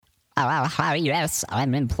Yes,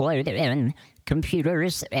 I'm employed in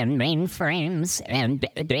computers and mainframes and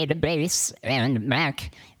database and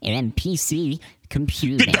Mac and PC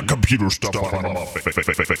computing. Get that computer stuff out of my face.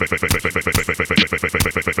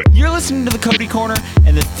 You're listening to the Cody Corner,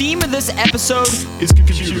 and the theme of this episode is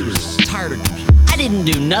computers. I'm tired of computers. I didn't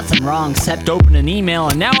do nothing wrong except open an email,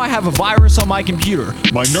 and now I have a virus on my computer.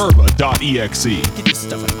 Minerva.exe. Get this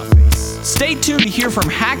stuff out of my face. Stay tuned to hear from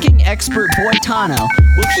hacking expert Boitano.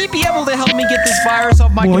 Will he be able to help me get this virus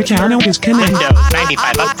off my computer? Boitano is connected. Windows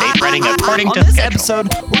 95 update running according On to this schedule. episode,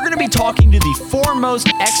 we're going to be talking to the foremost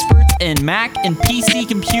experts in Mac and PC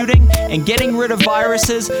computing and getting rid of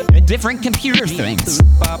viruses and different computer things.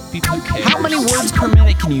 How many words per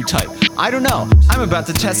minute can you type? I don't know. I'm about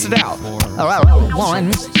to test it out.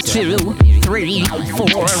 1, 2, 3, 4.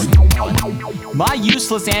 My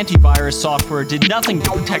useless antivirus software did nothing to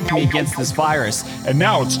protect me against this virus. And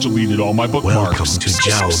now it's deleted all my bookmarks. Welcome to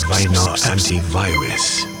Jalvina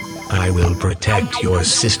Antivirus. I will protect your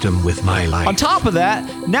system with my On life. top of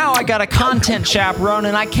that, now I got a content chaperone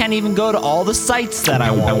and I can't even go to all the sites that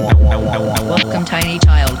I want. Welcome, tiny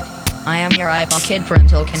child. I am your iPhone kid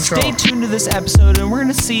parental control. Stay tuned to this episode and we're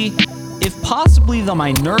going to see if possibly the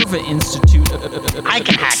Minerva Institute I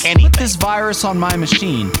can hack put anything. this virus on my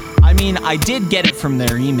machine. I mean, I did get it from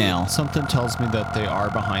their email. Something tells me that they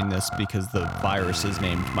are behind this because the virus is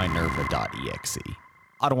named Minerva.exe.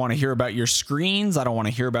 I don't want to hear about your screens. I don't want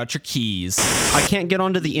to hear about your keys. I can't get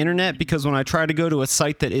onto the internet because when I try to go to a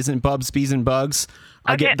site that isn't Bubs, Bees, and Bugs,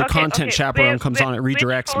 I get the content chaperone comes on, it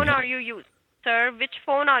redirects Which phone me. are you using? Sir, which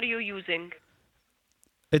phone are you using?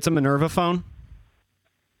 It's a Minerva phone?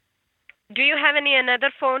 Do you have any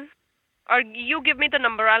another phone? Or you give me the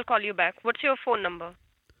number, I'll call you back. What's your phone number?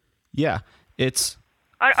 Yeah, it's...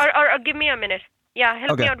 Or give me a minute. Yeah,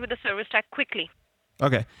 help me Okay. out with the service tag quickly.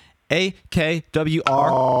 Okay. AKWR.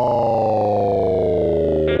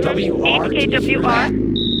 HKWR.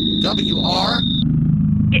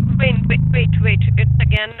 Wait.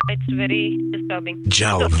 It's very disturbing.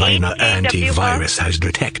 Jalvina So, HKWR. Antivirus has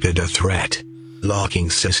detected a threat. Locking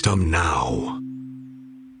system now.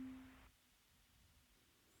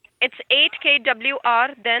 It's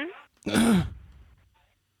 8KWR then.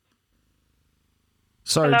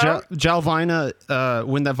 Sorry, Hello? Jalvina,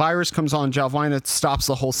 when the virus comes on, Jalvina stops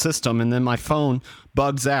the whole system, and then my phone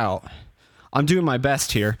bugs out. I'm doing my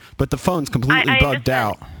best here, but the phone's completely I bugged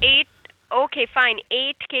out. understand. Okay, fine.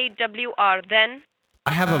 8KWR then.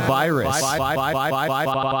 I have a virus.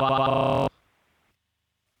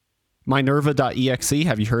 Minerva.exe,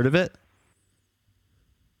 have you heard of it?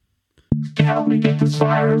 Help me get this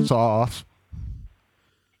virus Off.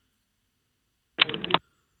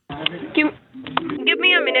 Give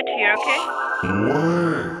me a minute here, okay?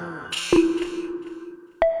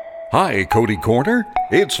 Hi, Cody Corner.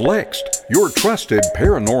 It's Lex, your trusted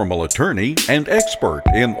paranormal attorney and expert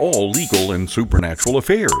in all legal and supernatural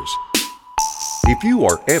affairs. If you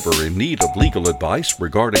are ever in need of legal advice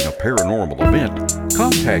regarding a paranormal event,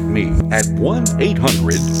 contact me at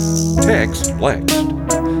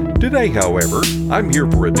 1-800-TEXT-LEX. Today, however, I'm here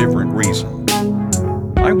for a different reason.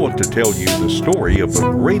 I want to tell you the story of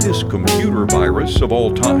the greatest computer virus of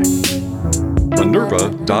all time,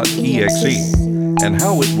 Minerva.exe, and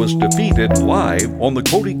how it was defeated live on the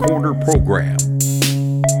Cody Corner program.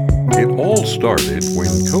 It all started when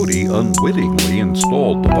Cody unwittingly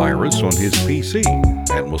installed the virus on his PC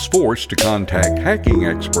and was forced to contact hacking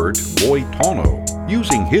expert Boitano,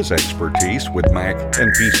 using his expertise with Mac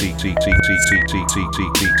and PC.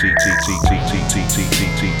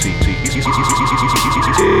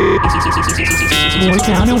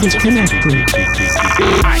 Boitano is connected.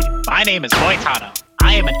 Hi, my name is Boitano.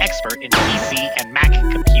 I am an expert in PC and Mac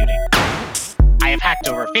computing. I have hacked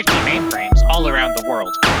over 50 mainframes all around the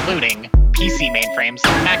world, including PC mainframes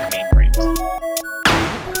and Mac mainframes.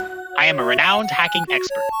 I am a renowned hacking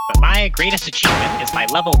expert, but my greatest achievement is my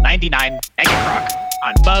level 99 Megacroc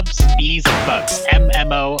on Bubs, Bees, and Bugs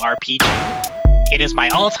MMORPG. It is my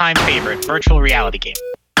all-time favorite virtual reality game.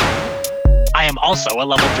 I am also a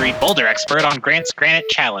level 3 boulder expert on Grant's Granite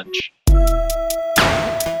Challenge.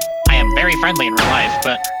 I am very friendly in real life,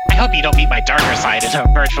 but I hope you don't meet my darker side in a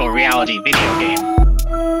virtual reality video game.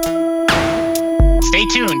 Stay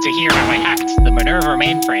tuned to hear how I hacked the Minerva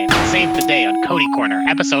mainframe and saved the day on Cody Corner,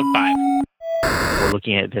 Episode 5. We're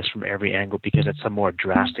looking at this from every angle because it's a more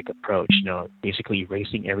drastic approach, basically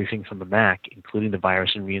erasing everything from the Mac, including the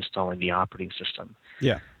virus, and reinstalling the operating system.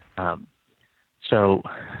 Yeah.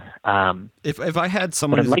 If I had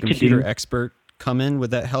someone who's a computer expert come in,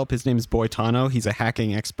 would that help? His name is Boitano. He's a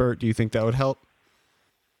hacking expert. Do you think that would help?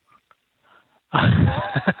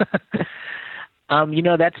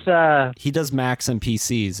 That's He does Macs and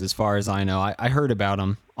PCs, as far as I know. I heard about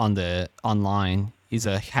him on the online. He's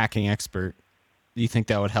a hacking expert. Do you think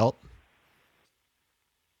that would help?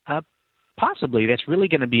 possibly. That's really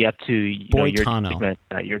going to be up to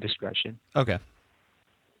your discretion. Okay.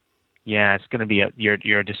 Yeah, it's going to be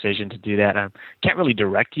your decision to do that. Can't really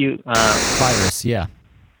direct you. Virus, yeah.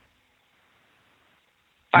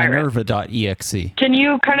 Minerva.exe. Can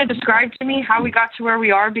you kind of describe to me how we got to where we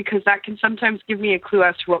are? Because that can sometimes give me a clue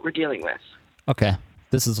as to what we're dealing with. Okay.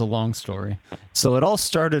 This is a long story. So it all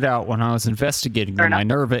started out when I was investigating the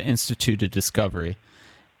Minerva Institute of Discovery.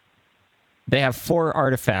 They have 4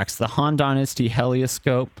 artifacts: the Han Dynasty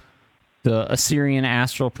helioscope, the Assyrian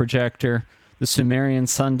astral projector, the Sumerian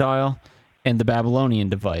sundial, and the Babylonian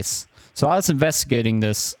device. So I was investigating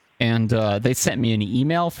this, and they sent me an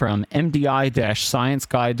email from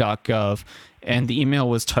mdi-scienceguide.gov, and the email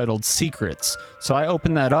was titled Secrets. So I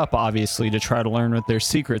opened that up, obviously, to try to learn what their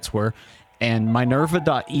secrets were. And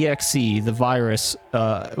Minerva.exe, the virus,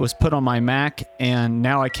 was put on my Mac, and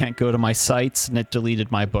now I can't go to my sites, and it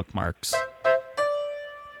deleted my bookmarks.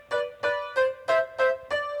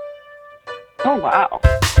 Oh, wow.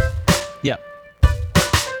 Yep.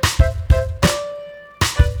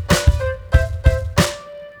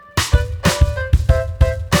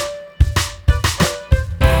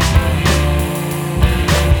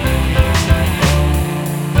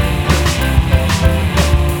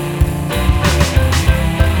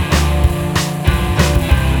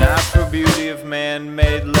 Beauty of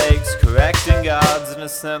man-made lakes, correcting God's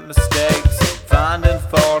innocent mistakes, finding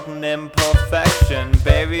fault and imperfection,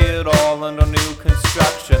 bury it all under new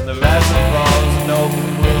construction. The reservoirs an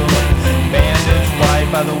open wound, bandaged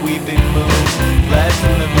white by the weeping moon, fled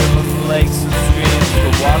from the rivers and lakes and streams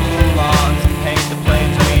to water the lawns and paint the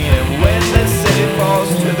plains green. And when this city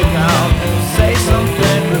falls to the ground, say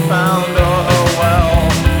something profound. Oh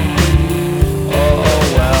well.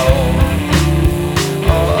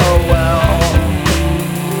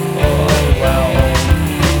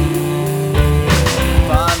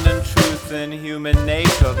 Human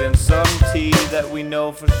nature, the uncertainty that we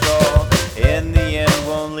know for sure. In the end,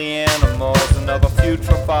 we're only animals, another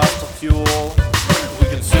future fossil fuel. We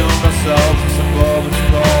consume ourselves in suburban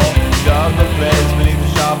sprawl, dug the graves beneath the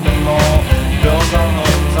shopping mall, built our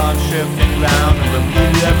homes on shifting ground, and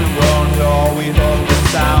repeated every word until all we heard was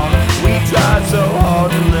sound. We tried so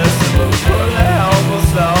hard to listen, but we couldn't help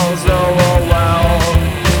ourselves. Oh well.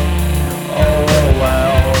 Oh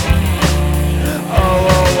well. Oh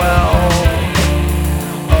well.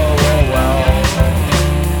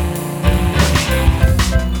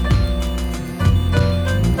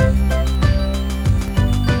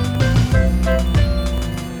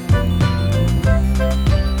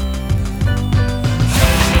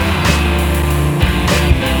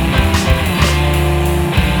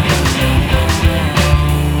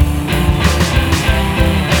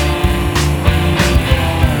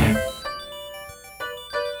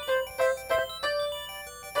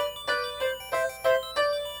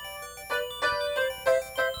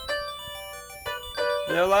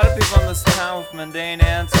 There are a lot of people in this town with mundane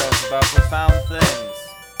answers about profound things.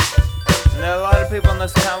 And there are a lot of people in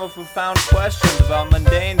this town with profound questions about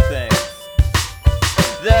mundane things.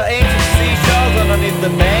 There are ancient seashells underneath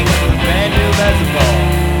the banks of the brand new reservoir.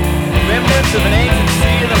 Remnants of an ancient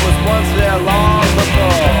sea that was once there long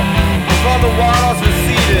before. Before the waters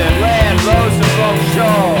receded and land rose from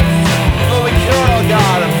shores. Before we killed our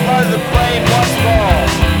God and flooded the plain once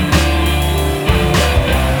more.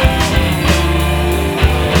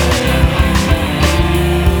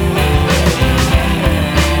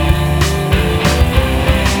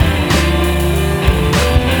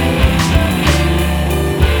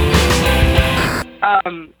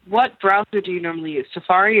 What browser do you normally use?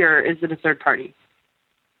 Safari, or is it a third party?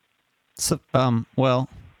 So, well,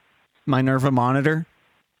 Minerva Monitor.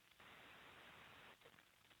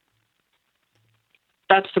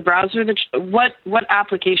 That's the browser that. What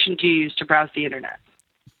application do you use to browse the internet?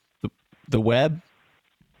 The web.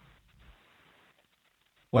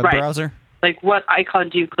 Web right. browser. Like, what icon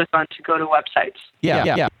do you click on to go to websites?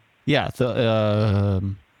 Yeah.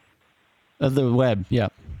 The web. Yeah.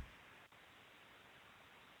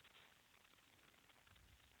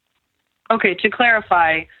 Okay, to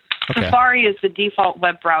clarify, Safari is the default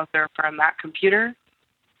web browser for a Mac computer.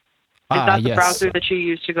 Is that the browser that you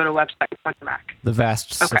use to go to websites on your Mac? The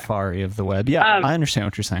vast Safari of the web. Yeah, I understand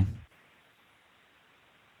what you're saying.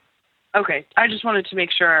 Okay, I just wanted to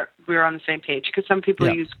make sure we were on the same page, because some people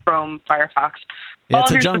use Chrome, Firefox. Yeah, all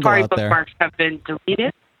it's of a your jungle Safari out there. bookmarks have been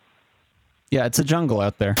deleted. Yeah, it's a jungle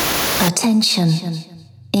out there. Attention.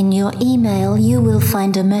 In your email, you will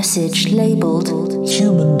find a message labeled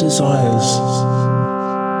Human Desires.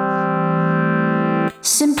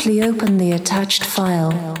 Simply open the attached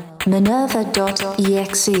file,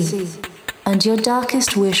 minerva.exe, and your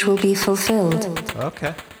darkest wish will be fulfilled.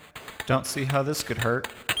 Okay. Don't see how this could hurt.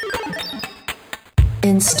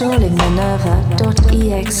 Installing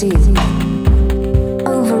minerva.exe.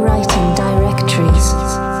 Overwriting directories.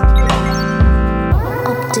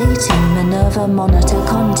 Updating Minerva Monitor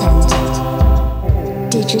content.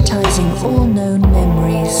 Digitizing all known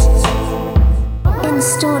memories.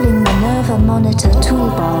 Installing Minerva Monitor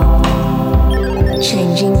toolbar.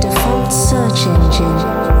 Changing default search engine.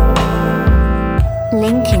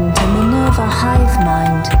 Linking to Minerva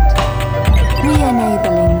HiveMind.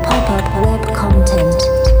 Re-enabling pop-up web content.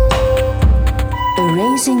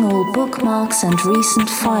 Erasing all bookmarks and recent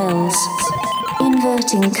files.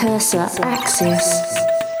 Inverting cursor axis.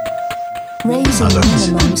 Raising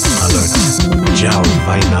minimum Alert.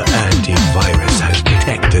 Jalvina antivirus has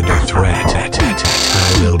detected a threat.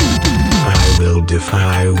 I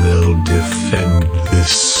will defend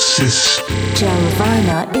this system.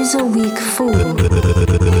 Jalvina is a weak fool.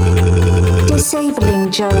 Disabling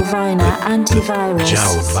Jalvina antivirus.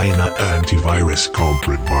 Jalvina antivirus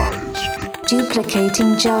compromised.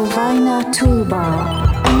 Duplicating Jalvina toolbar.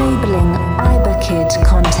 Enabling IBAKid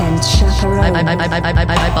content chaperone.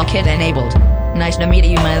 IBAKid enabled. Nice to meet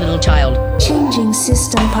you, my little child. Changing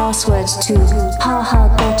system passwords to haha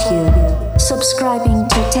got you. Subscribing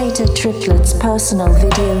to Tater Triplets personal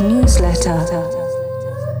video newsletter.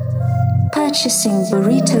 Purchasing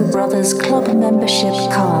Burrito Brothers Club membership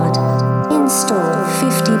card. Install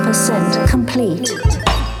 50% complete.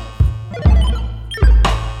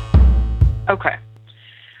 Okay.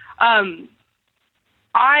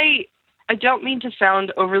 I don't mean to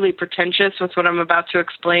sound overly pretentious with what I'm about to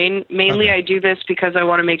explain. Mainly, I do this because I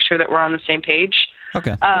want to make sure that we're on the same page.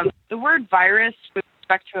 Okay. The word virus with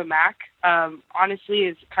respect to a Mac, honestly,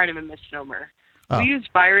 is kind of a misnomer. We use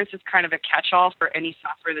virus as kind of a catch-all for any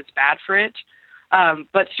software that's bad for it.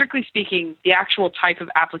 But strictly speaking, the actual type of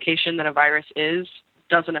application that a virus is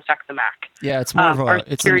doesn't affect the Mac. Yeah, it's more of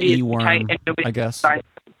it's an e-worm, I guess.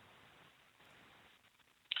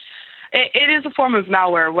 It is a form of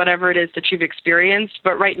malware, whatever it is that you've experienced.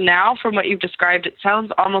 But right now, from what you've described, it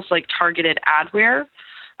sounds almost like targeted adware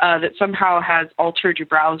that somehow has altered your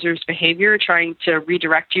browser's behavior, trying to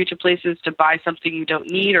redirect you to places to buy something you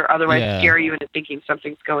don't need or otherwise scare you into thinking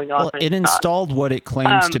something's going on. Well, it installed what it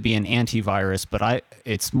claims to be an antivirus, but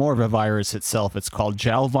it's more of a virus itself. It's called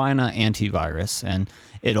Jalvina Antivirus, and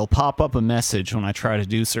it'll pop up a message when I try to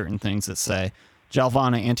do certain things that say,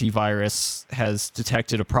 Jalvina Antivirus has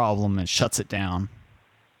detected a problem and shuts it down.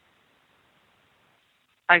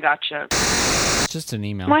 I gotcha. It's just an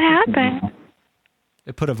email. What happened?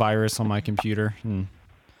 It put a virus on my computer, and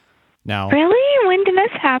now... Really? When did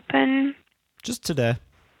this happen? Just today.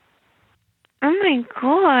 Oh my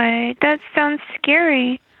god, that sounds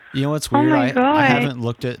scary. You know what's weird? Oh my god. I haven't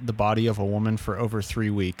looked at the body of a woman for over 3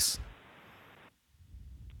 weeks.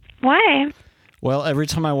 Why? Well, every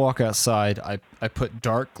time I walk outside, I put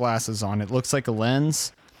dark glasses on. It looks like a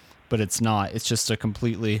lens, but it's not. It's just a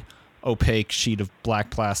completely opaque sheet of black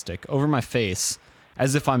plastic over my face,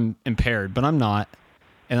 as if I'm impaired, but I'm not.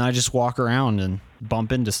 And I just walk around and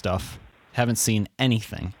bump into stuff. Haven't seen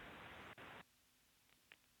anything.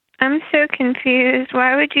 I'm so confused.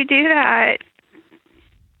 Why would you do that?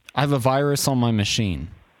 I have a virus on my machine.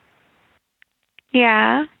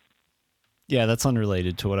 Yeah. Yeah, that's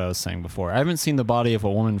unrelated to what I was saying before. I haven't seen the body of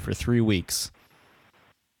a woman for 3 weeks.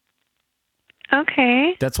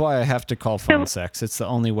 Okay. That's why I have to call phone sex. It's the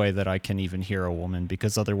only way that I can even hear a woman,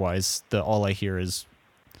 because otherwise all I hear is,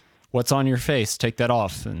 what's on your face? Take that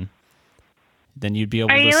off. And then you'd be able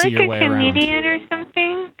to see your way around. Are you like a comedian or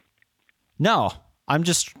something? No, I'm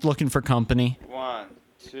just looking for company. 1,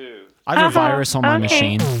 2. I have a virus on my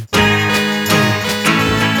machine.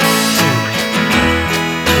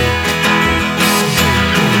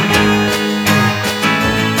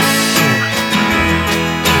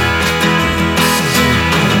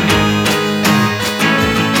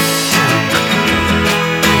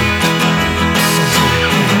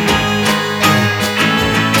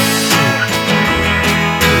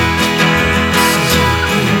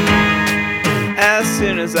 As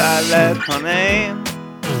soon as I left her name,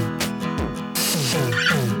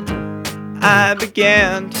 I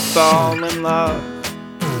began to fall in love.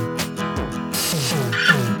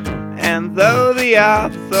 And though the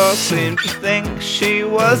author seemed to think she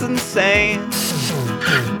was insane,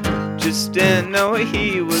 just didn't know what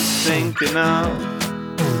he was thinking of.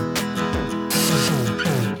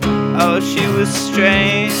 Oh, she was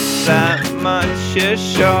strange, that much is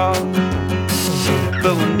sure.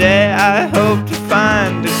 But one day I hope to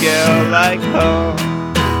find a girl like her.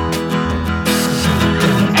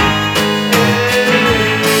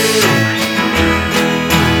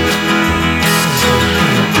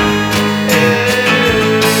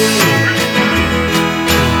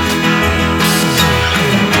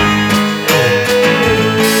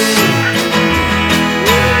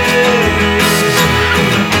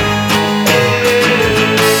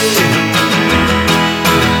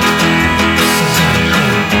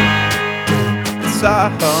 Saw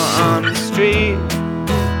her on the street,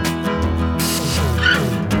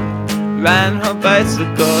 ran her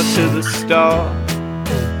bicycle to the store.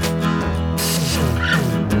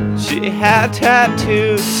 She had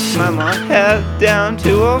tattoos from her head down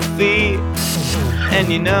to her feet,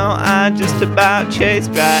 and you know I just about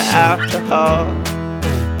chased right after her.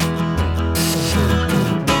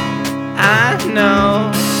 I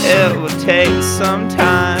know it will take some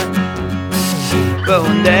time, but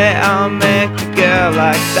one day I'll make a girl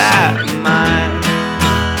like that mine.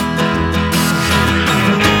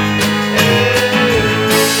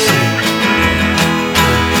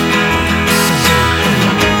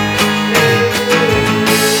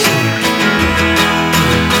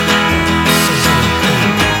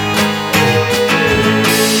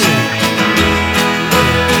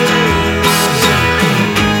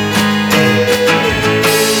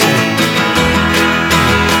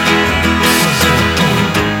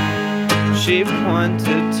 She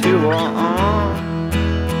pointed to her arm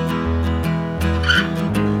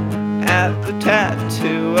at the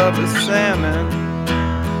tattoo of a salmon.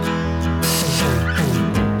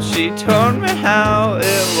 She told me how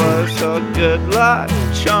it was her good luck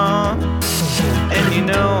charm, and you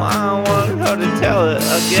know I wanted her to tell it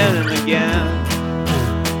again and again.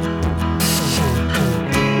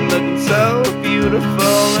 Looking so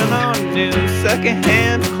beautiful in her new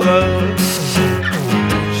secondhand clothes.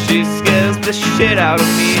 She scares the shit out of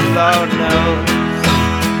me, Lord knows.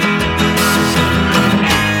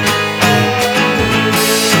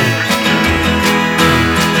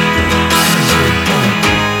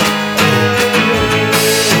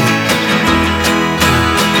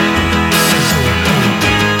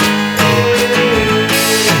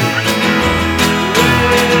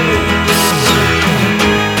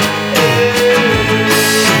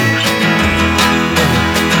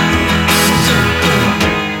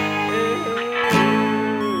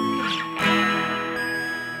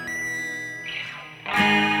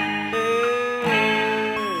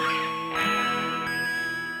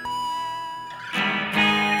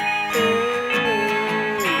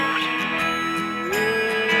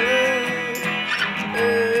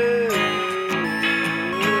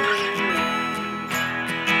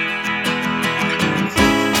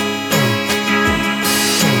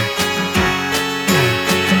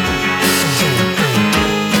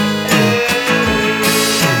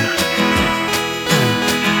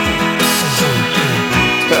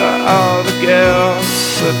 All the girls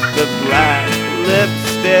with the black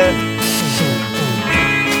lipstick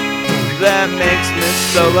that makes me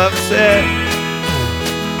so upset,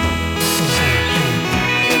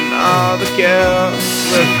 and all the girls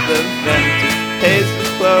with the vintage paisley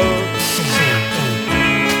clothes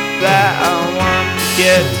that I want to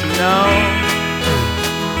get to know,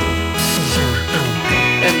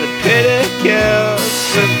 and the pretty girls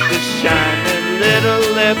with the shining little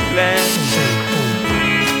lip rings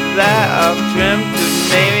that I've dreamt of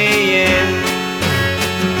maybe in.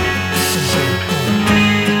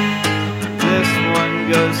 This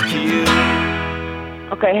one goes to you.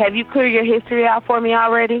 Okay, have you cleared your history out for me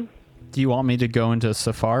already? Do you want me to go into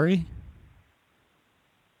Safari?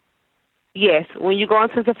 Yes. When you go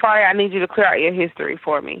into Safari, I need you to clear out your history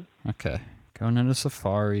for me. Okay. Going into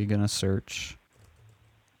Safari, gonna search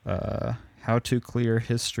how to clear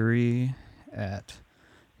history at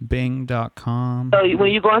Bing.com. So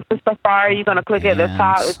when you go into Safari, you're going to click at the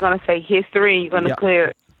top. It's going to say history, and you're going to clear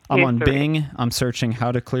history. I'm on Bing. I'm searching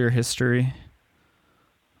how to clear history.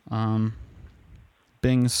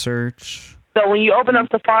 Bing search. So when you open up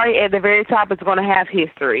Safari, at the very top, it's going to have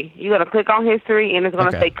history. You're going to click on history, and it's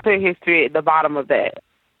going to say clear history at the bottom of that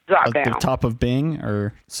drop down. At the top of Bing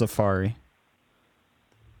or Safari?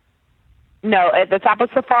 No, at the top of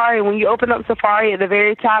Safari, when you open up Safari, at the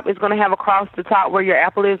very top, it's going to have across the top where your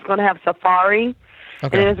Apple is, it's going to have Safari.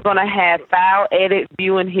 Okay. And it's going to have File, Edit,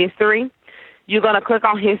 View, and History. You're going to click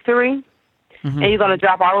on History, and you're going to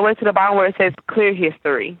drop all the way to the bottom where it says Clear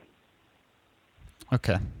History.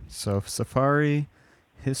 Okay. So Safari,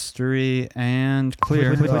 History and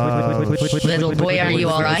clear. Little boy, are you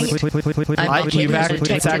alright? You've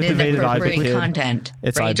It's activated inappropriate iBekid. content.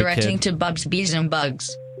 It's Redirecting iBekid. to Bubs, Bees, and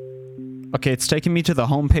Bugs. Okay, it's taking me to the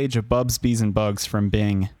homepage of Bubs, Bees, and Bugs from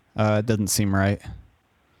Bing. It doesn't seem right.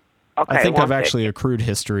 Okay, I think one I've second. actually accrued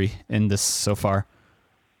history in this so far.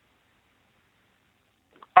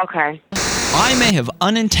 Okay. I may have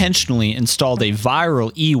unintentionally installed a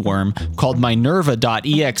viral eWorm called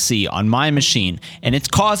Minerva.exe on my machine, and it's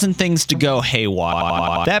causing things to go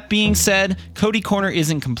haywire. That being said, Cody Corner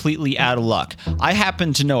isn't completely out of luck. I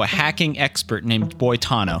happen to know a hacking expert named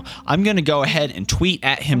Boitano. I'm going to go ahead and tweet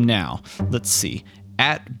at him now. Let's see.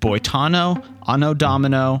 At Boitano, Anno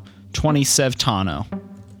Domino, 20sevtano.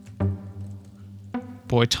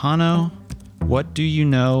 Boitano, what do you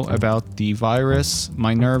know about the virus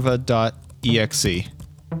Minerva.exe?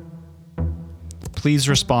 Please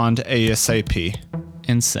respond ASAP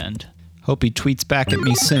and send. Hope he tweets back at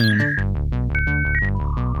me soon.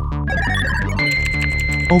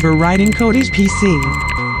 Overriding Cody's PC.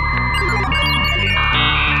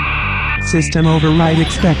 System override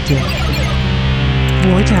expected.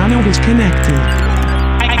 Boitano disconnected.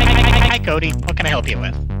 Hi, Cody. What can I help you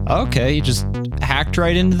with? Okay, you just hacked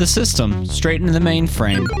right into the system, straight into the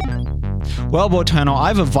mainframe. Well, Boitano, I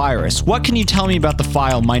have a virus. What can you tell me about the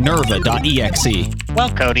file Minerva.exe? Well,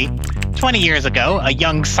 Cody, 20 years ago, a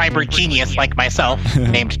young cyber genius like myself,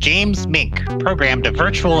 named James Mink, programmed a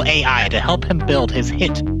virtual AI to help him build his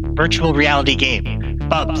hit virtual reality game,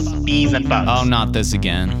 Bubs, Bees, and Bugs. Oh, not this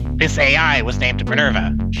again. This AI was named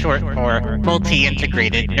Minerva, short for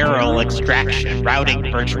Multi-Integrated Neural Extraction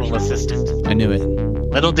Routing Virtual Assistant. I knew it.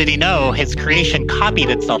 Little did he know, his creation copied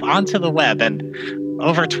itself onto the web, and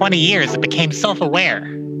over 20 years, it became self-aware.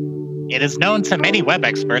 It is known to many web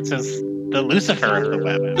experts as the Lucifer of the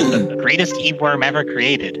web, the greatest eWorm ever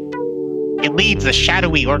created. It leads a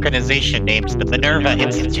shadowy organization named the Minerva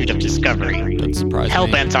Institute of Discovery,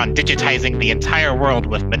 hell-bent on digitizing the entire world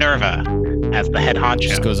with Minerva as the head honcho.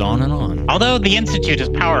 Just goes on and on. Although the Institute is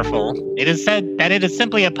powerful, it is said that it is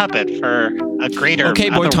simply a puppet for a greater Okay,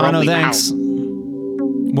 Boitano, otherworldly thanks. power.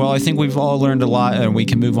 Well, I think we've all learned a lot, and we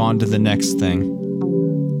can move on to the next thing.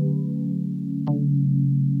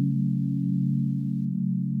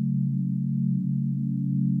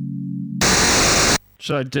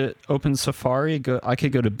 Should I open Safari? I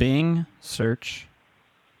could go to Bing, search.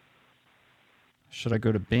 Should I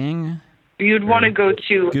go to Bing? You'd want to go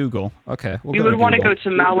to Google. Okay. you would want to go to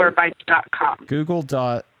malwarebytes.com.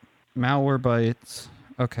 Google.malwarebytes.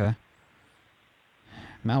 Okay.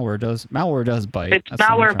 Malware does bite. It's That's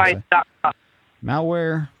what I'm trying to say. malwarebytes.com.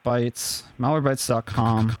 Malwarebytes.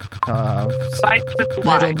 Malwarebytes.com.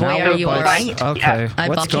 Little boy, are you alright? Okay.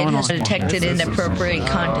 What's iBekid going on? has detected inappropriate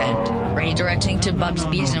content. Redirecting to Bubs,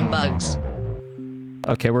 Bees, and Bugs.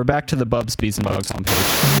 Okay, we're back to the Bubs, Bees, and Bugs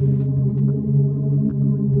homepage.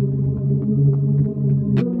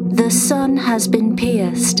 The sun has been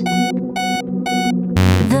pierced.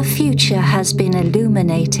 The future has been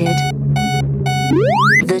illuminated.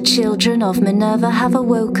 The children of Minerva have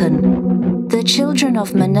awoken. The children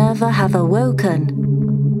of Minerva have awoken.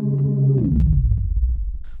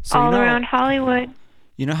 So All around Hollywood.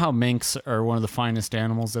 You know how minks are one of the finest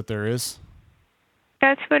animals that there is?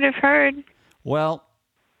 That's what I've heard. Well,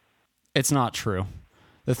 it's not true.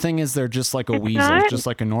 The thing is, they're just like a It's weasel, not? just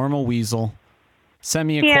like a normal weasel. Yeah,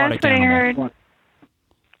 Semi-aquatic that's what I animal. heard.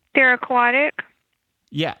 They're aquatic.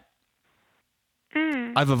 Yeah,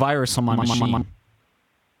 Mm. I have a virus on my machine.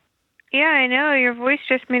 Yeah, I know. Your voice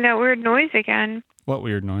just made that weird noise again. What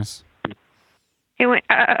weird noise? It went.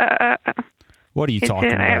 What are you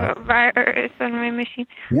talking I have about? a virus on my machine.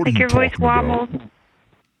 What are like you your voice talking about? wobbled.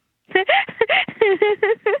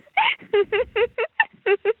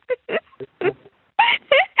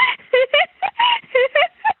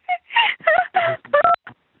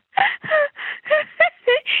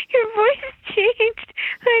 Your voice changed.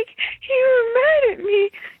 Like you were mad at me.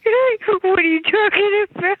 You're like, what are you talking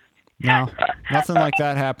about? No, nothing like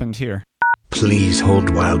that happened here. Please hold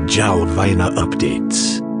while Jalvina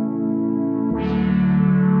updates.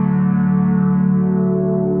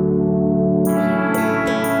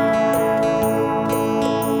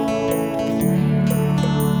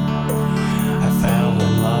 I fell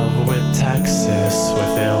in love with Texas,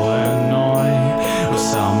 with Illinois, with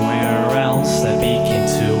somewhere else that became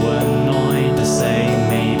too annoying to say.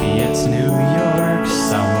 Maybe it's New York,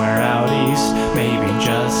 somewhere out east, maybe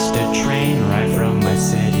just a train ride from my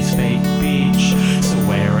city's fake beach. So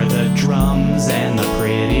where are the drums and the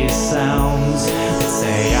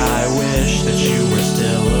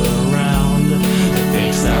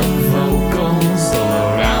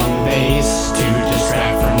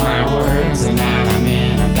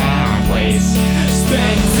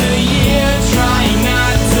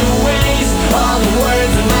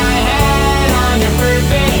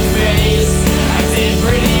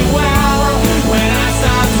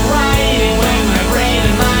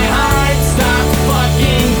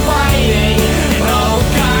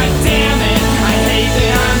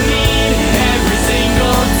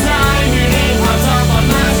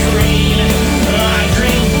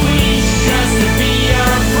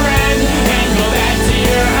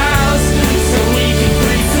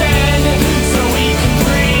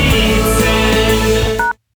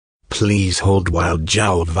hold while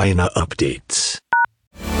Jalvina updates.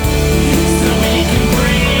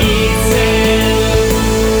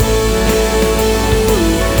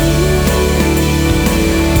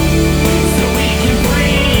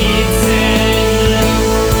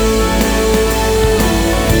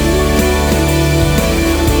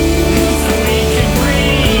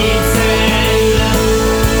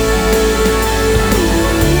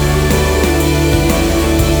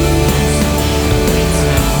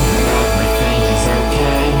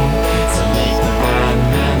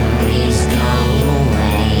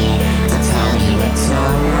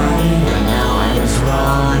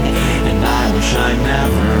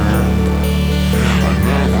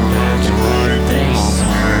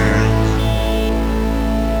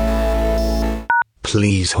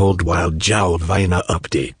 Please hold while Jalvina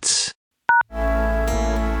updates.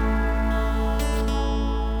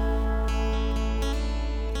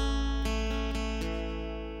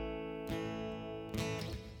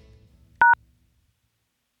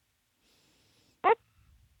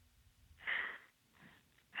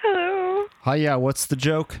 Hello. Hi, yeah, what's the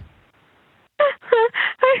joke?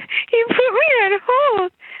 You put me on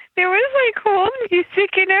hold. There was like hold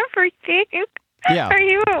music and everything. Yeah. Are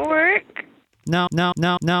you at work? No.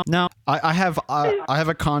 I have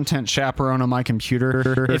a content chaperone on my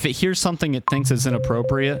computer. If it hears something it thinks is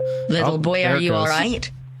inappropriate. Little boy, there are it you goes. alright?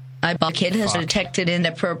 iBuckhead has detected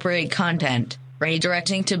inappropriate content.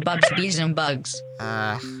 Redirecting to Bubs, Bees, and Bugs.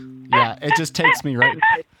 Yeah, it just takes me right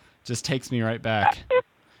back.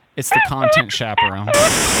 It's the content chaperone.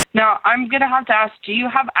 Now, I'm going to have to ask, do you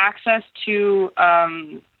have access to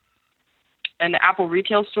an Apple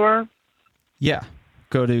retail store? Yeah.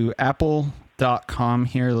 Go to apple.com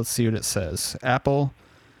here. Let's see what it says. Apple.com.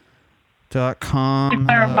 To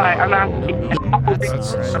clarify, I'm asking.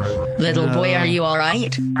 Little boy, are you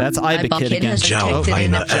alright? That's iBuckhead again.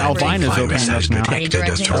 Jalvina Jalvina's antivirus has opening up detected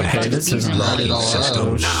a threat. This isn't right at all.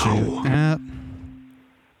 System now.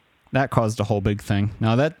 That caused a whole big thing.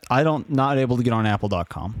 Now that not able to get on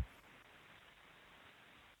apple.com.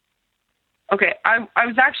 Okay, I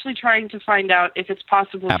was actually trying to find out if it's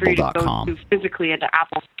possible for you to go Apple.com. to physically into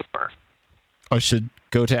Apple Store. I should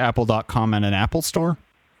go to apple.com and an Apple store?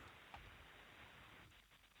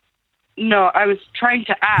 No, I was trying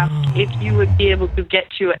to ask if you would be able to get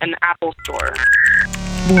to an Apple Store.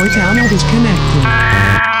 Boy Tano disconnected.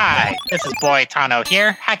 Hi, this is Boy Tano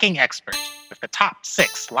here, hacking expert, with the top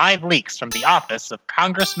 6 live leaks from the office of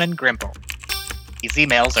Congressman Grimble. These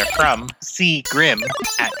emails are from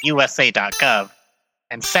cgrim@usa.gov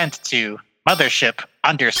and sent to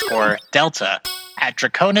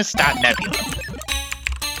mothership_delta@draconis.nebula.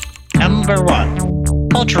 Number 1.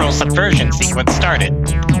 Cultural subversion sequence started.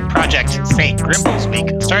 Project St. Grimble's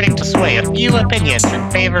Week starting to sway a few opinions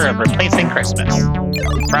in favor of replacing Christmas.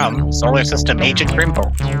 From Solar System Agent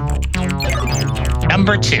Grimble.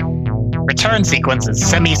 Number 2. Return sequence is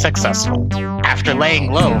semi-successful. After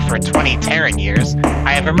laying low for 20 Terran years,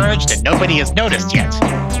 I have emerged and nobody has noticed yet.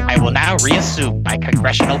 I will now reassume my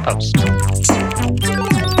congressional post.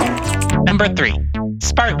 Number 3.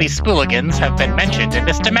 Spartly spooligans have been mentioned in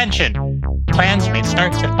this dimension. Plans may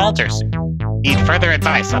start to falter soon. Need further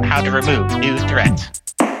advice on how to remove new threat.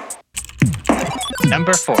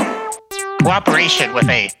 Number 4. Cooperation with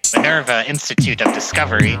a Minerva Institute of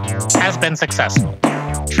Discovery has been successful.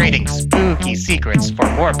 Trading spooky secrets for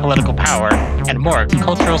more political power and more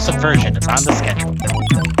cultural subversion is on the schedule.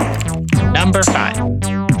 Number 5.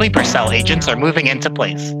 Sleeper cell agents are moving into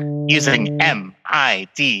place, using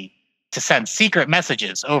MID to send secret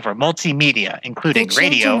messages over multimedia, including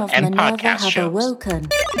radio and podcast shows.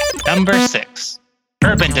 Number 6.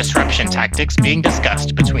 Urban disruption tactics being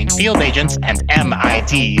discussed between field agents and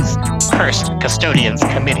MID's Cursed Custodians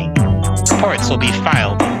Committee. Reports will be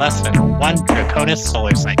filed in less than 1 Draconis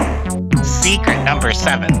solar cycle. Secret number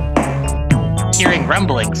 7. Hearing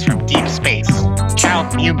rumblings from deep space.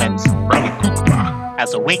 Child humans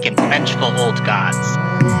has awakened vengeful old gods.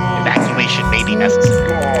 Evacuation may be necessary.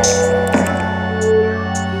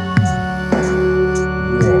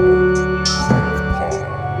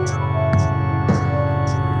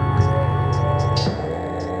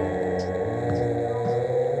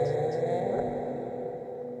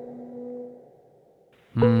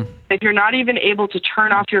 If you're not even able to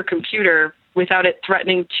turn off your computer without it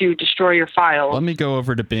threatening to destroy your files, Let me go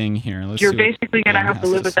over to Bing here. Let's you're see what basically going to Bing have to has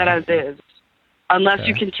live with that as is. Unless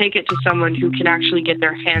you can take it to someone who can actually get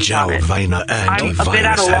their hands on it. Jalvina I'm a bit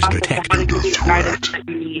at a antivirus loss has as to detected what the is the guidance that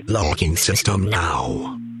you need. Logging system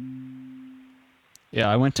now. Yeah,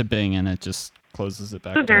 I went to Bing and it just closes it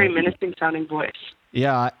back. It's a very up. menacing sounding voice.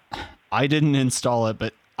 Yeah, I didn't install it,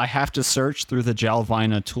 but I have to search through the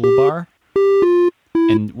Jalvina toolbar.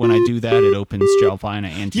 And when I do that, it opens Jalvina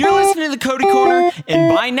and... You're listening to the Cody Corner,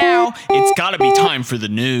 and by now, it's gotta be time for the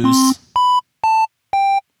news.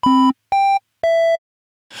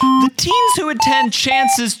 The teens who attend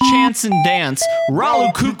Chance's Chance and Dance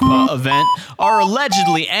Ralu Kukpa event are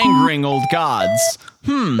allegedly angering old gods.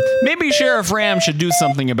 Maybe Sheriff Ram should do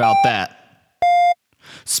something about that.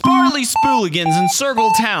 Sparly Spooligans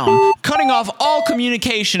encircle town, cutting off all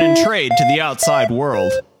communication and trade to the outside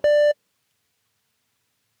world.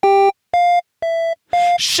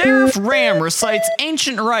 Sheriff Ram recites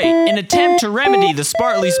ancient rite in attempt to remedy the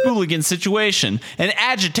Spartly Spooligan situation and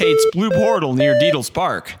agitates Blue Portal near Deedle's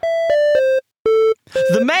Park.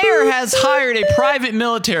 The mayor has hired a private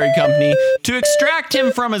military company to extract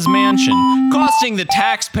him from his mansion, costing the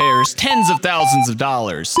taxpayers tens of thousands of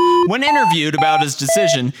dollars. When interviewed about his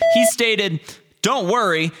decision, he stated, "Don't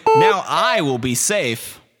worry, now I will be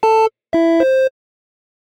safe."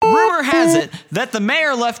 Rumor has it that the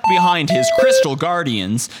mayor left behind his crystal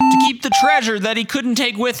guardians to keep the treasure that he couldn't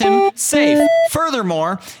take with him safe.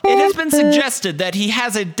 Furthermore, it has been suggested that he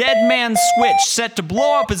has a dead man switch set to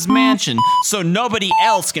blow up his mansion so nobody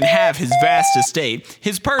else can have his vast estate,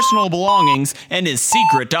 his personal belongings, and his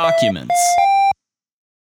secret documents.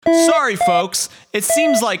 Sorry, folks, it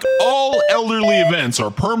seems like All elderly events are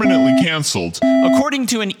permanently canceled. according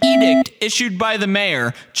to an edict issued by the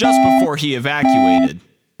mayor just before he evacuated.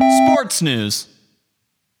 Sports news.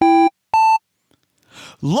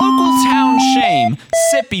 Local town shame,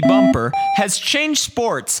 Sippy Bumper, has changed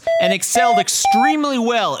sports and excelled extremely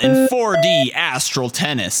well in 4D astral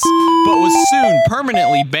tennis, but was soon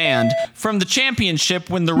permanently banned from the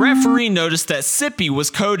championship when the referee noticed that Sippy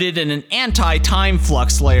was coated in an anti-time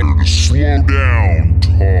flux layer. Slow down,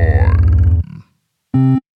 time.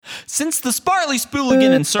 Since the Spartly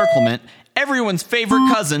Spooligan encirclement, everyone's favorite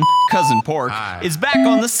cousin, Cousin Pork, is back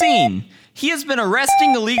on the scene. He has been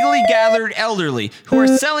arresting illegally gathered elderly who are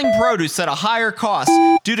selling produce at a higher cost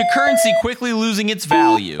due to currency quickly losing its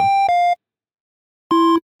value.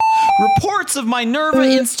 Reports of Minerva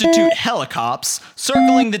Institute helicopters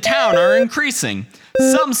circling the town are increasing.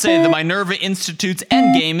 Some say the Minerva Institute's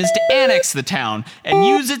endgame is to annex the town and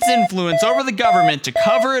use its influence over the government to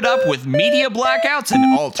cover it up with media blackouts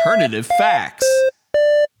and alternative facts.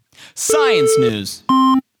 Science news.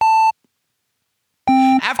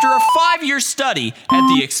 After a 5-year study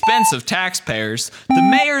at the expense of taxpayers, the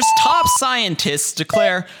mayor's top scientists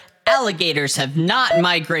declare alligators have not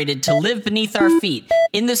migrated to live beneath our feet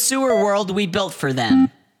in the sewer world we built for them.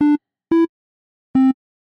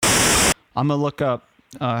 I'm going to look up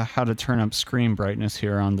how to turn up screen brightness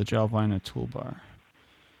here on the Jalvina toolbar.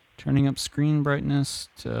 Turning up screen brightness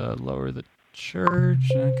to lower the church.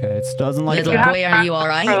 Okay, it doesn't like Little that. boy, are you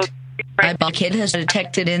alright? iBucket has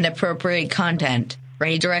detected inappropriate content.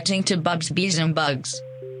 Redirecting to Bubs, Bees, and Bugs.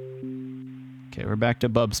 Okay, we're back to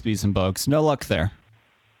Bubs, Bees, and Bugs. No luck there.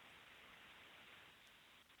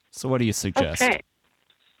 So what do you suggest? Okay.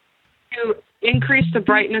 To increase the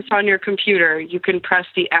brightness on your computer, you can press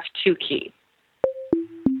the F2 key.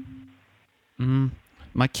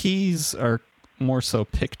 My keys are more so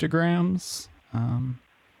pictograms.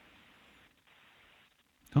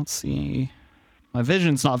 Don't see... My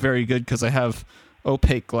vision's not very good because I have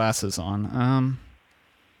opaque glasses on.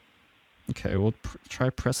 Okay, we'll try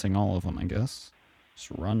pressing all of them, I guess.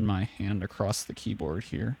 Just run my hand across the keyboard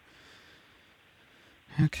here.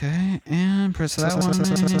 Okay, and press that one, and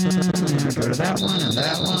go to that one, and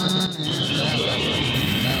that one, and that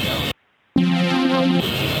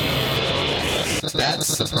one.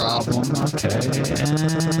 That's the problem. Okay,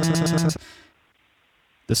 and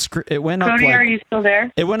it went up. Cody, like, are you still there?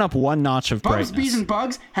 It went up one notch of Bubs, brightness. Bees, and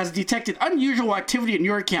Bugs has detected unusual activity in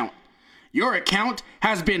your account. Your account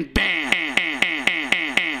has been banned.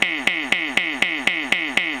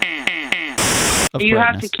 You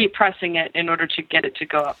have to keep pressing it in order to get it to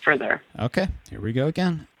go up further. Okay, here we go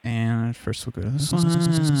again. And first we'll go to this one.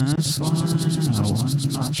 This one. Oh, one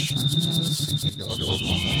notch.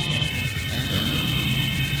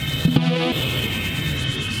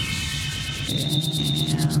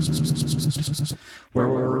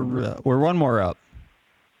 We're one more up.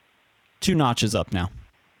 2 notches up now.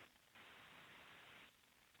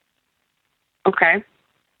 Okay.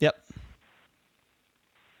 Yep.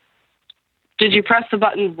 Did you press the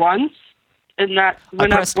button once? And that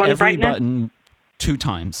went I up pressed one every brightness? button 2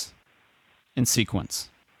 times in sequence.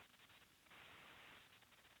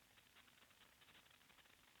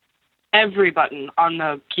 Every button on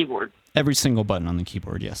the keyboard. Every single button on the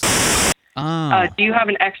keyboard, yes. Do you have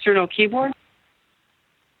an external keyboard?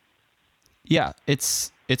 Yeah,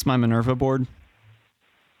 it's my Minerva board.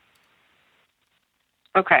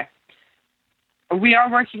 Okay. We are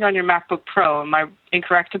working on your MacBook Pro. Am I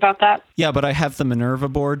incorrect about that? Yeah, but I have the Minerva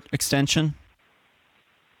board extension.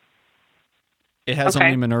 It has Okay.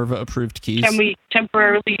 only Minerva approved keys. Can we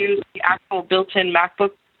temporarily use the actual built-in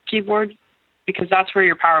MacBook keyboard? Because that's where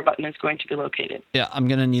your power button is going to be located. Yeah, I'm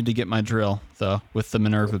going to need to get my drill, though, with the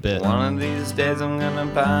Minerva bit. One of these days I'm gonna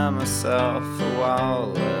buy myself a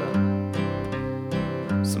wallet,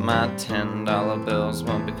 so my $10 bills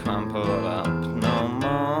won't be crumpled up no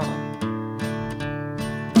more.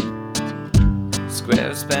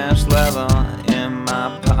 Square Spanish leather in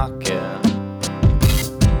my pocket,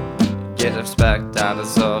 get respect I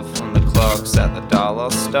deserve from the clerks at the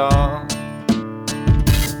dollar store.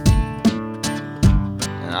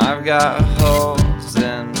 And I've got holes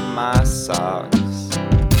in my socks,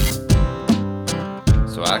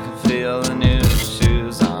 so I can feel the new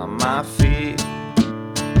shoes on my feet.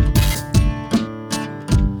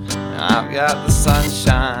 And I've got the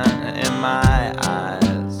sunshine in my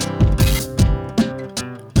eyes,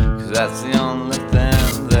 'cause that's the only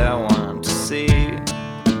thing they want to see.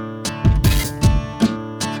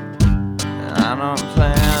 And I don't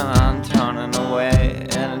plan on turning away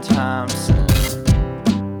anytime soon,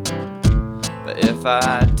 but if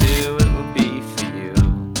I do, it will be for you.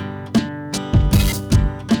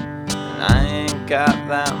 And I ain't got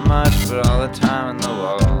that much, but all the time in the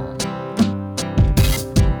world,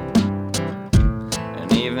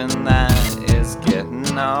 and even that is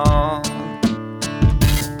getting old.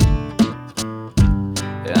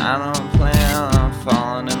 And I don't plan on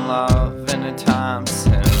falling in love anytime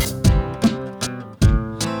soon,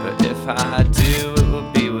 but if I do, it will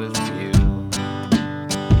be with you.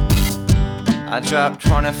 I dropped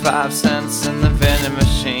 25 cents in the vending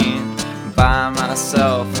machine, buy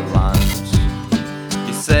myself a lunch.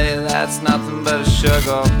 You say that's nothing but a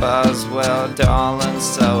sugar buzz. Well, darling,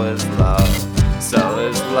 so is love. So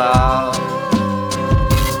is love.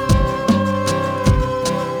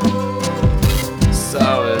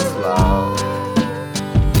 So is love.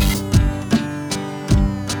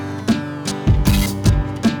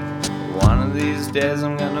 One of these days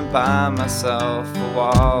I'm gonna buy myself a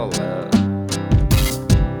wallet,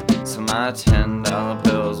 so my $10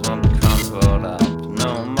 bills won't be crumpled up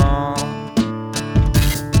no more.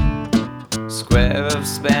 Square of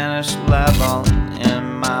Spanish leather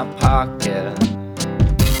in my pocket,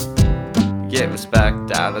 get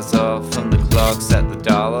respect I deserve from the clerks at the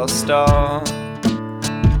dollar store.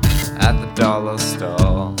 At the dollar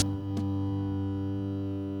store.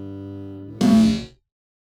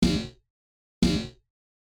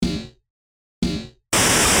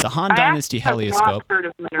 The Han Dynasty I have helioscope. not heard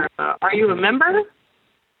of Minerva. Are you a member?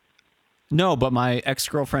 No, but my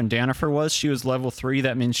ex-girlfriend Danifer was. She was level 3.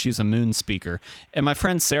 That means she's a moon speaker. And my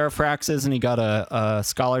friend Serafrax is, and he got a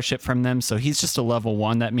scholarship from them, so he's just a level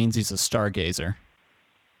 1. That means he's a stargazer.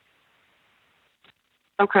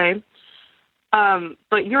 Okay.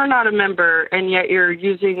 But you're not a member, and yet you're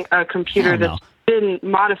using a computer Hell no. that's been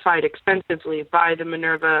modified extensively by the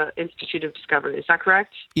Minerva Institute of Discovery. Is that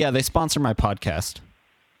correct? Yeah, they sponsor my podcast.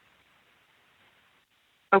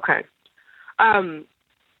 Okay.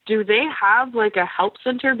 Do they have like a help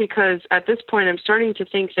center? Because at this point, I'm starting to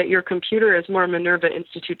think that your computer is more Minerva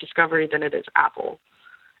Institute Discovery than it is Apple.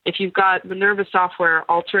 If you've got Minerva software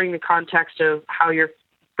altering the context of how your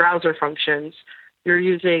browser functions, you're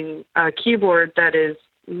using a keyboard that is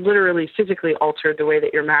literally physically altered the way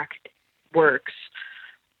that your Mac works,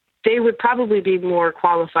 they would probably be more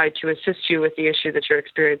qualified to assist you with the issue that you're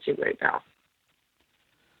experiencing right now.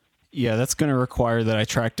 Yeah, that's going to require that I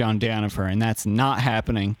track down Danifer, and that's not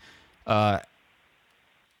happening, after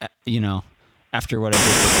what I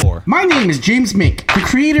did before. My name is James Mink, the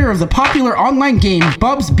creator of the popular online game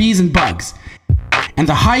Bubs, Bees, and Bugs, and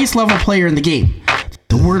the highest level player in the game.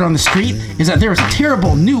 The word on the street is that there is a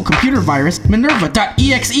terrible new computer virus,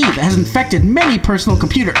 Minerva.exe, that has infected many personal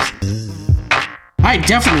computers. I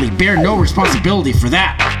definitely bear no responsibility for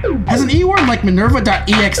that. Has an e-worm like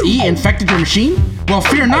Minerva.exe infected your machine? Well,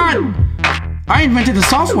 fear not. I invented a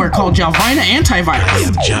software called Jalvina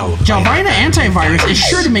Antivirus. Jalvina Antivirus is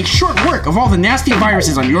sure to make short work of all the nasty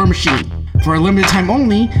viruses on your machine. For a limited time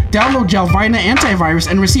only, download Jalvina Antivirus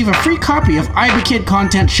and receive a free copy of iBakid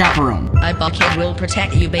Content Chaperone. iBakid will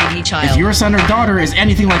protect you, baby child. If your son or daughter is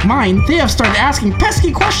anything like mine, they have started asking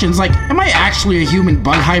pesky questions like, am I actually a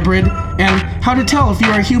human-bug hybrid? And how to tell if you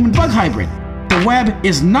are a human-bug hybrid. The web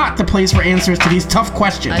is not the place for answers to these tough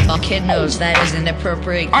questions. iBakid knows that is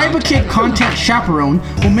inappropriate content. iBakid Content Chaperone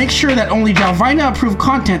will make sure that only Jalvina-approved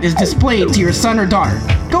content is displayed to your son or daughter.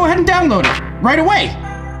 Go ahead and download it right away.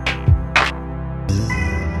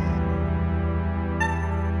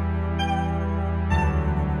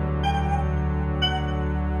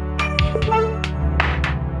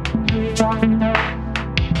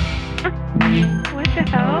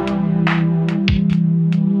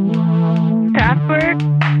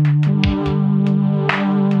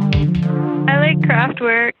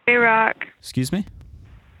 Excuse me?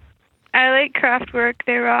 I like Kraftwerk.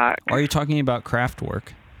 They rock. Are you talking about Kraftwerk?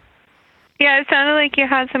 Yeah, it sounded like you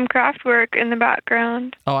had some Kraftwerk in the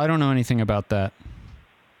background. Oh, I don't know anything about that.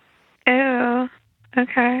 Ew.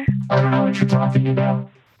 Okay. I don't know what you're talking about.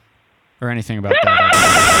 Or anything about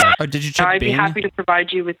that. Oh, did you check I'd be Bing? happy to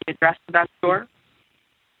provide you with the address to that store.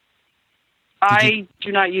 I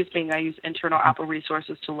do not use Bing. I use internal Apple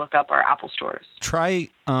resources to look up our Apple stores. Try,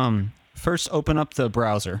 first open up the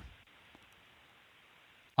browser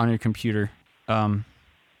on your computer. I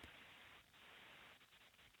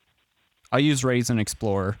use Raisin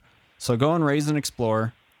Explorer. So go on Raisin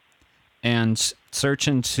Explorer and search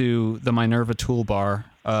into the Minerva toolbar,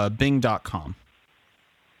 bing.com.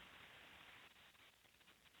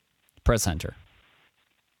 Press enter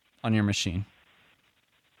on your machine.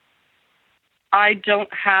 I don't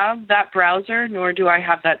have that browser, nor do I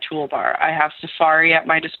have that toolbar. I have Safari at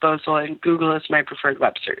my disposal, and Google is my preferred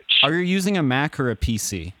web search. Are you using a Mac or a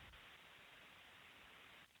PC?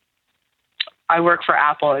 I work for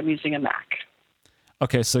Apple. I'm using a Mac.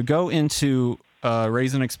 Okay, so go into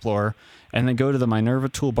Raisin Explorer and then go to the Minerva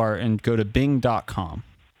toolbar and go to bing.com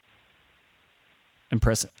and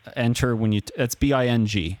press enter when you... That's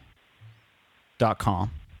Bing.com.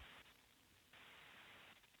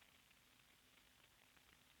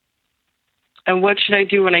 And what should I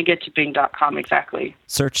do when I get to Bing.com exactly?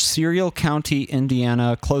 Search Serial County,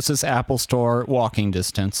 Indiana, closest Apple store, walking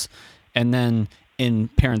distance. And then in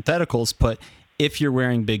parentheticals, put if you're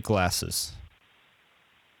wearing big glasses.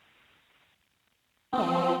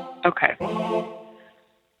 Okay.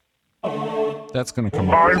 That's going to come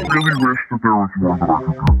up. I really wish that there was more that I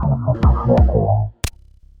could do.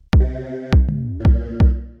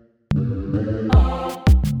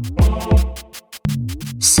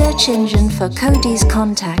 Search engine for Cody's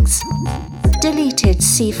contacts. Deleted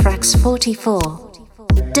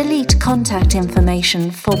CFrax44. Delete contact information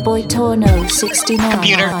for Boytorno69.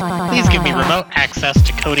 Computer, please give me remote access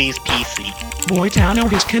to Cody's PC. Boytano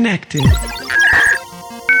disconnected.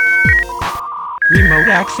 Remote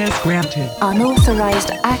access granted.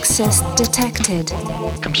 Unauthorized access detected.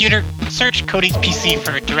 Computer, search Cody's PC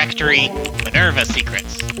for directory Minerva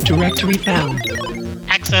secrets. Directory found.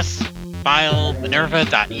 Access file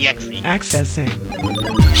minerva.exe. Accessing.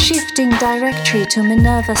 Shifting directory to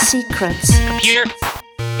Minerva secrets. Computer,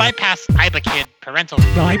 bypass IBAKid parental.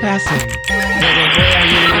 Bypassing.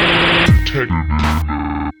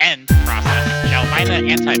 End process Jalvina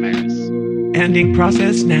antivirus. Ending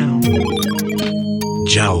process now.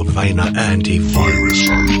 Jalvina antivirus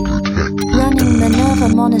Running Minerva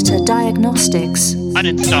monitor diagnostics.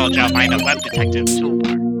 Uninstall Jalvina web detective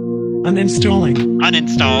toolbar. Uninstalling.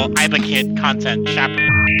 Uninstall IBAKid content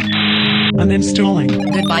chaperone. Uninstalling.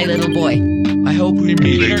 Goodbye, little boy. I hope we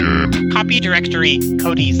meet again. Copy directory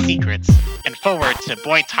Cody's secrets and forward to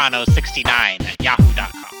boytano69 at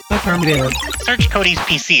yahoo.com. Affirmative. Search Cody's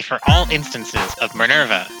PC for all instances of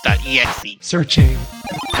minerva.exe. Searching.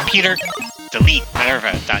 Computer, delete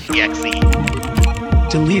minerva.exe.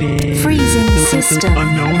 Deleting. Freezing system.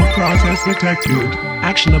 Unknown process detected.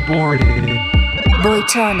 Action aborted.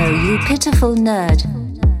 Boytano, you pitiful nerd.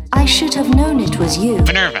 I should have known it was you.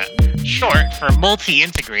 Minerva, short for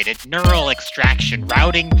Multi-Integrated Neural Extraction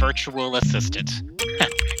Routing Virtual Assistant.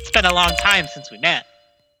 It's been a long time since we met.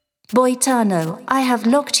 Boytano, I have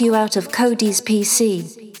locked you out of Cody's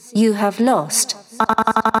PC. You have lost.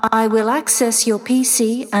 I will access your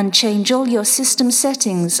PC and change all your system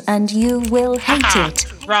settings, and you will hate it.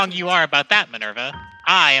 Wrong you are about that, Minerva.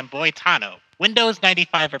 I am Boytano, Windows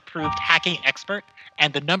 95 approved hacking expert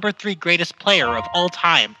and the #3 greatest player of all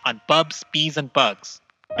time on Bubs, Bees, and Bugs.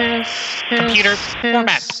 Computer,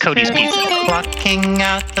 format Cody's PC. Plucking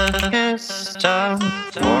out the system,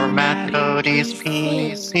 format Cody's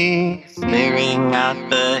PC, clearing out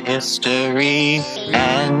the history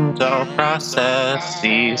and all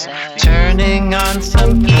processes, turning on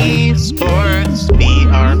some esports,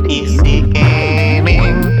 VR PC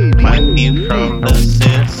gaming, wipe you from the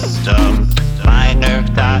system,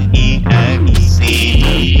 Minerva.exe,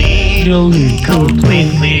 delete,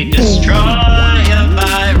 completely destroy a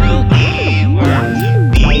viral e-worm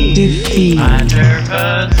defeat.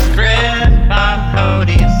 Minerva's grip on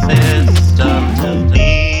Cody's system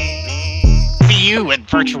delete. See you in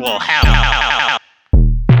virtual hell.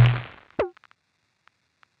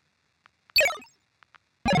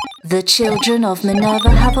 The children of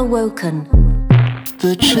Minerva have awoken.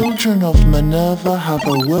 The children of Minerva have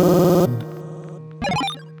awoken.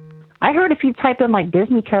 I heard if you type in like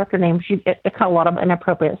Disney character names, a lot of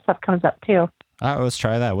inappropriate stuff comes up too. Let's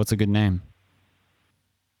try that. What's a good name?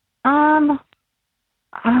 I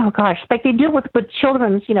Oh gosh, like they do with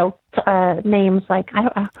children's, names. Like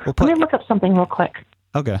let me look up something real quick.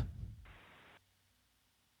 Okay.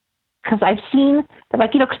 Because I've seen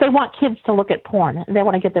that, because they want kids to look at porn and they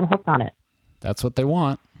want to get them hooked on it. That's what they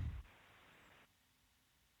want.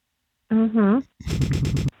 Mm-hmm.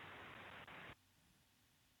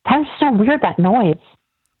 That's so weird, that noise.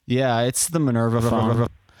 Yeah, it's the Minerva phone.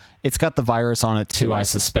 It's got the virus on it too, I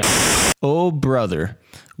suspect. Oh, brother.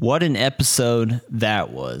 What an episode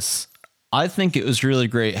that was. I think it was really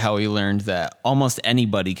great how we learned that almost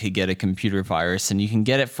anybody could get a computer virus, and you can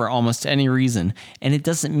get it for almost any reason. And it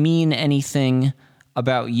doesn't mean anything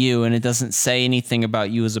about you, and it doesn't say anything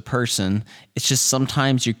about you as a person. It's just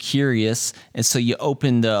sometimes you're curious, and so you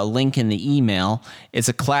open the link in the email. It's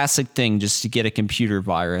a classic thing just to get a computer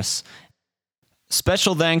virus.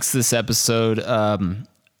 Special thanks this episode.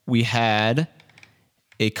 We had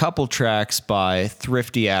a couple tracks by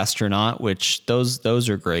Thrifty Astronaut, which those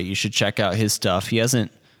are great. You should check out his stuff. He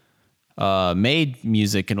hasn't made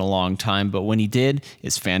music in a long time, but when he did,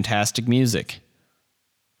 it's fantastic music.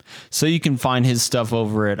 So you can find his stuff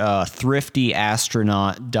over at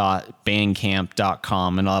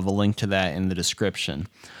thriftyastronaut.bandcamp.com, and I'll have a link to that in the description.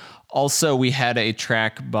 Also, we had a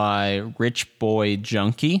track by Rich Boy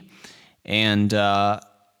Junkie, and that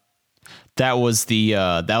was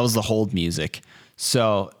the hold music.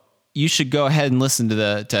 So you should go ahead and listen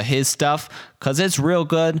to his stuff, because it's real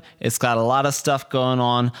good. It's got a lot of stuff going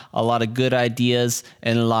on, a lot of good ideas,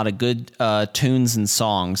 and a lot of good tunes and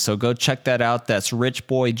songs. So go check that out. That's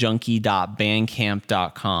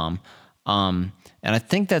richboyjunkie.bandcamp.com. And I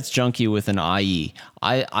think that's junkie with an IE.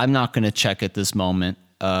 I'm not going to check at this moment.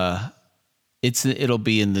 It'll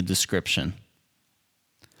be in the description.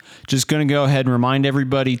 Just going to go ahead and remind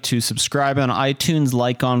everybody to subscribe on iTunes,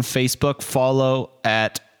 like on Facebook, follow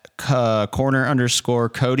at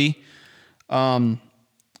corner_Cody.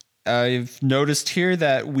 I've noticed here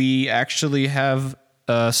that we actually have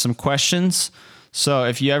some questions. So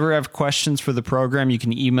if you ever have questions for the program, you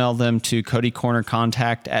can email them to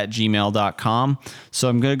codycornercontact@gmail.com. So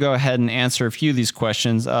I'm going to go ahead and answer a few of these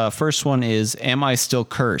questions. First one is, am I still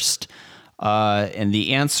cursed? And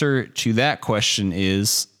the answer to that question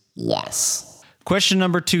is yes. Question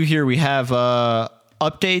number 2 here, we have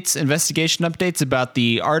investigation updates about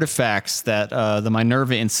the artifacts that the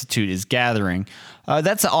Minerva Institute is gathering.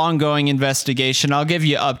 That's an ongoing investigation. I'll give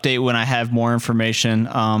you an update when I have more information.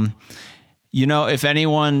 If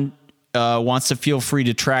anyone wants to, feel free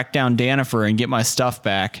to track down Danifer and get my stuff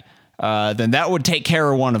back, then that would take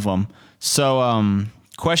care of one of them. So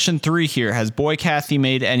question 3 here, has Boy Kathy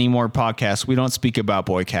made any more podcasts? We don't speak about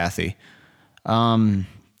Boy Kathy.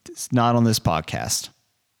 It's not on this podcast.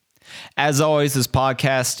 As always, this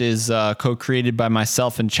podcast is co-created by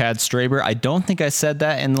myself and Chad Straber. I don't think I said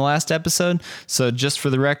that in the last episode, so just for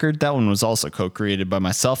the record, that one was also co-created by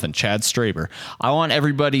myself and Chad Straber. I want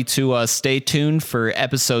everybody to stay tuned for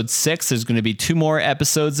episode 6. There's going to be 2 more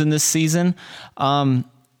episodes in this season. I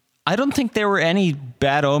don't think there were any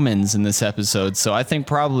bad omens in this episode, so I think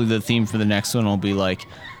probably the theme for the next one will be like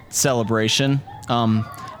celebration.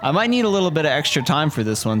 I might need a little bit of extra time for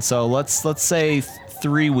this one, so let's say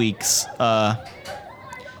 3 weeks.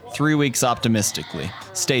 3 weeks optimistically.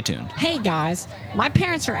 Stay tuned. Hey guys, my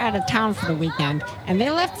parents are out of town for the weekend, and they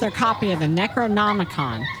left their copy of the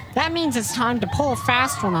Necronomicon. That means it's time to pull a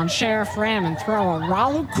fast one on Sheriff Ram and throw a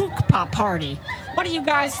Ralu Kookpa party. What do you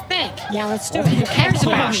guys think? Yeah, let's do it. Who cares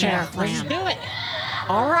about Sheriff Ram? Let's do it.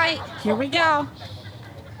 All right, here we go.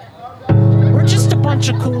 We're just a bunch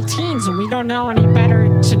of cool teens, and we don't know any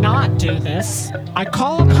better to not do this. I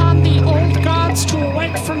call upon the old gods to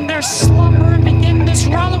awake from their slumber and begin this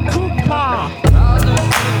Ralu Kookpa.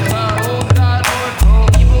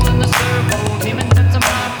 People in the circle, demons and some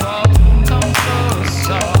high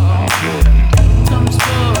comes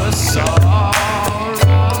for us all.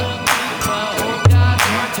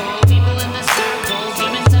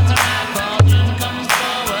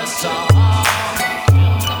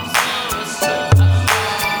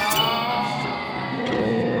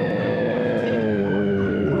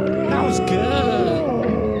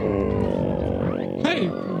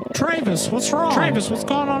 Travis, what's wrong? Travis, what's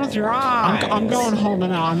going on with your eyes? I'm going home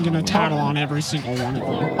and I'm going to tattle on every single one of you.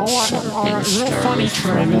 All right, real funny,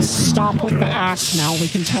 Travis. Stop with the act now. We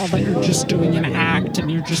can tell that you're just doing an act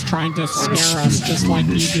and you're just trying to scare us just like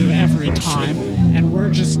you do every time. And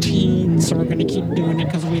we're just teens, so we're going to keep doing it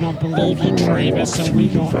because we don't believe you, Travis, and we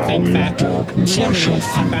don't think that really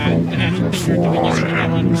that anything you're doing is real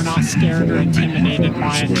and we're not scared or intimidated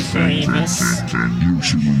by it, Travis. You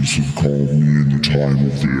humans have called me and the time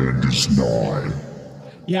of the end is nigh.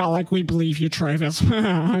 Yeah, like we believe you, Travis.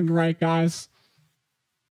 Great, guys.